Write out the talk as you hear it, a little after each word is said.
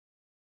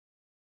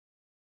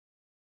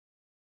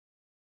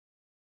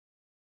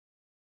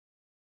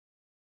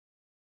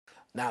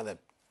Now they're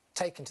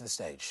taken to the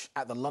stage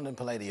at the London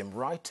Palladium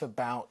right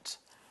about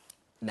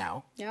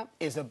now. Yep.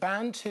 Is a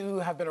band who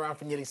have been around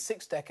for nearly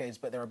 6 decades,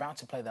 but they're about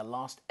to play their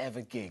last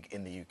ever gig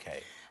in the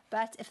UK.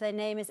 But if their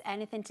name is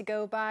anything to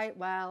go by,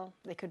 well,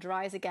 they could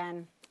rise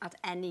again at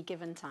any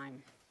given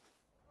time.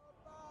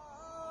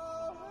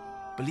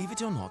 Believe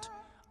it or not,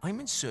 I'm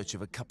in search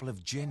of a couple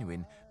of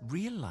genuine,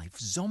 real-life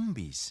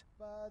zombies.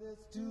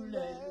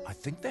 I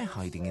think they're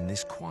hiding in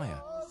this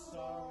choir.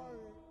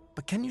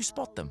 But can you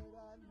spot them?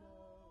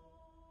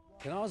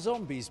 Can our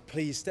zombies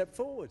please step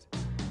forward?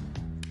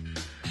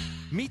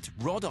 Meet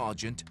Rod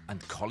Argent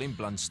and Colin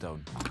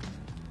Blunstone.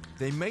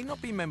 They may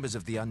not be members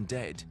of the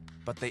Undead,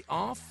 but they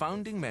are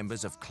founding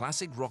members of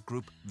classic rock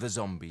group The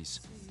Zombies.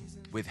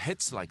 With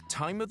hits like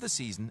Time of the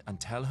Season and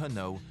Tell Her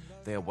No,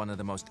 they are one of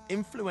the most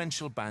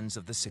influential bands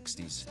of the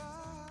 60s.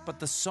 But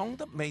the song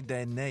that made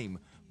their name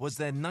was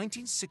their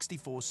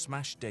 1964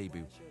 smash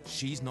debut,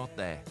 She's Not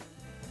There.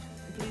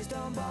 Please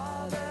don't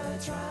bother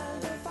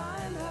trying to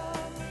find her.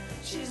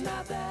 She's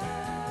not there.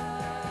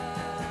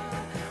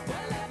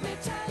 Well, let me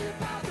tell you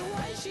about the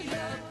way she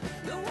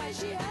looked, the way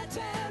she had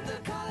tan, the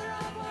color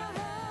of her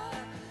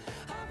hair.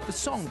 The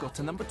song got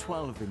to number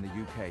 12 in the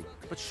UK,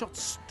 but shot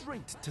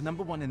straight to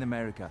number 1 in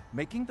America,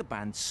 making the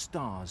band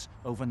stars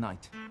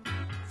overnight.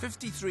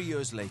 53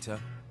 years later,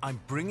 I'm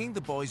bringing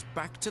the boys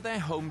back to their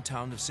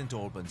hometown of St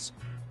Albans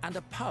and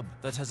a pub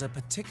that has a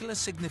particular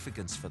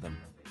significance for them.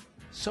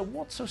 So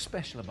what's so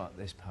special about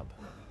this pub?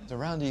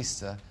 Around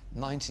Easter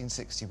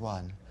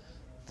 1961,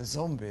 the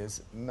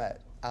Zombies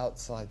met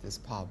outside this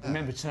pub. I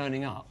remember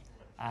turning up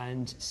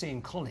and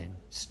seeing Colin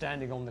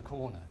standing on the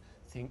corner,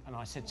 and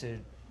I said to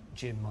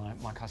Jim,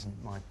 my cousin,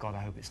 my God, I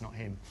hope it's not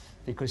him,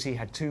 because he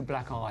had 2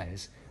 black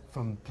eyes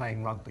from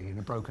playing rugby and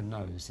a broken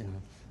nose, you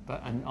know.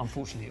 And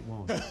unfortunately it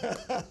was.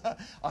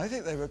 I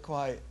think they were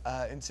quite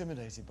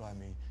intimidated by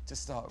me to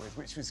start with,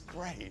 which was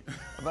great.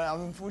 But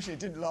unfortunately it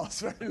didn't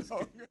last very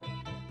long.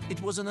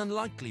 It was an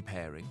unlikely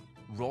pairing.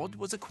 Rod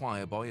was a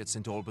choir boy at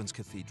St Albans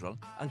Cathedral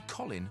and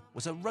Colin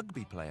was a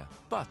rugby player.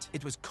 But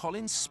it was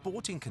Colin's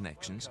sporting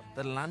connections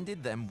that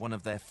landed them one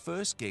of their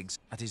first gigs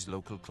at his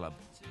local club.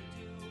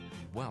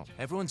 Well,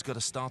 everyone's got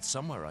to start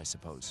somewhere, I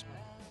suppose.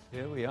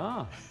 Here we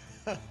are.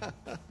 Oh,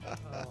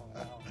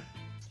 wow.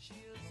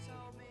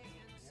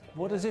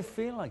 What does it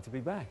feel like to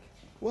be back?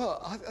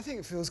 Well, I think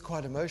it feels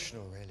quite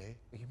emotional, really.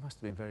 You must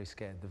have been very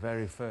scared, the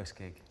very first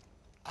gig.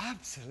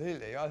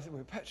 Absolutely. I think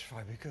we're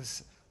petrified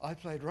because I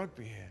played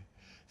rugby here.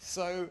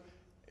 So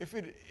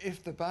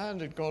if the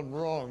band had gone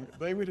wrong,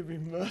 they would have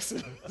been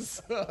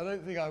merciless. I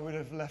don't think I would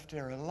have left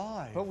here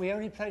alive. But we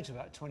only played to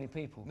about 20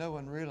 people. No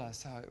one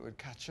realised how it would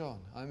catch on.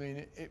 I mean,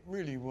 it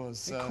really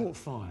was... It caught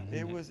fire,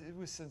 didn't it? It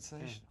was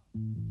sensational.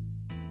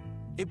 Yeah.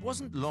 It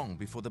wasn't long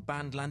before the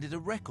band landed a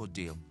record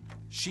deal.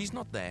 She's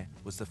Not There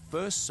was the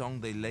first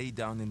song they laid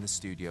down in the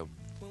studio,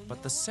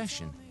 but the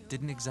session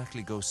didn't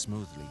exactly go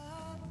smoothly.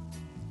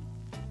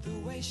 The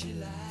way she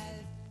lied.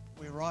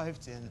 We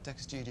arrived in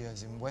Decca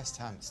Studios in West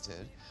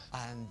Hampstead,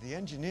 and the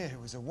engineer, who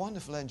was a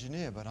wonderful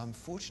engineer, but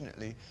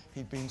unfortunately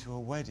he'd been to a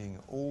wedding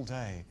all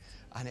day,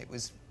 and it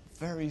was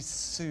very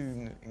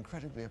soon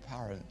incredibly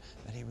apparent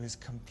that he was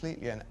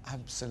completely and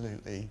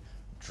absolutely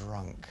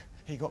drunk.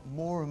 He got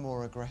more and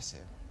more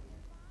aggressive.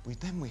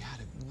 Then we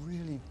had a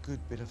really good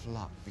bit of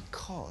luck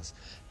because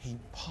he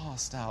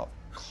passed out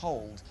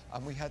cold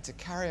and we had to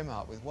carry him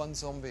out with one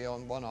zombie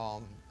on one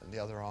arm and the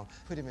other arm,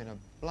 put him in a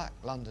black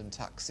London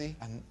taxi,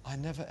 and I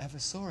never ever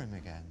saw him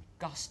again.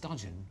 Gus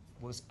Dudgeon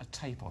was a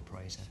tape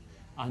operator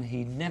and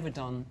he'd never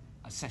done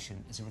a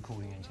session as a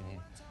recording engineer.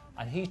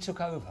 And he took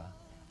over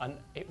and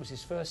it was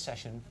his first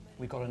session.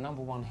 We got a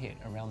 #1 hit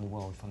around the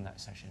world from that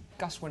session.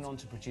 Gus went on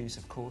to produce,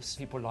 of course,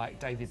 people like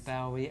David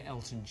Bowie,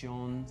 Elton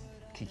John,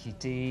 Kiki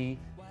Dee.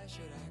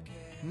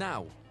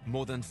 Now,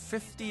 more than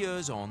 50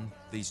 years on,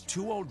 these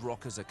 2 old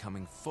rockers are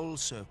coming full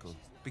circle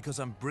because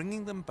I'm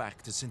bringing them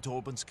back to St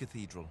Albans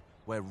Cathedral,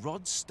 where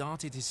Rod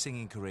started his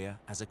singing career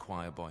as a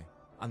choir boy.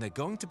 And they're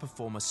going to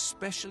perform a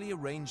specially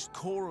arranged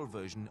choral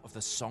version of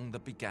the song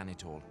that began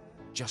it all,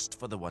 just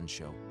for the one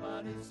show.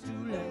 But it's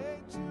too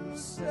late to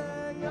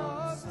say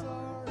your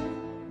story.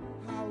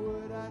 How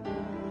would I know?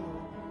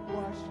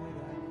 Why should I?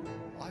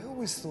 I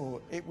always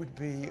thought it would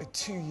be a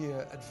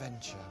 2-year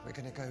adventure. We're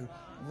going to go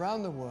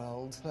round the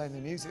world playing the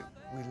music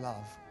we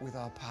love with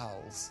our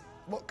pals.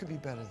 What could be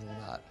better than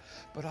that?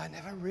 But I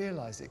never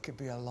realised it could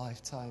be a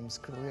lifetime's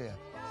career.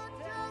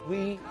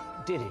 We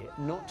did it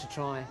not to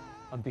try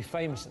and be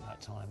famous at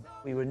that time.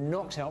 We were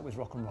knocked out with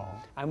rock and roll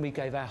and we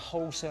gave our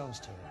whole selves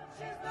to it.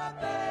 She's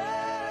not there.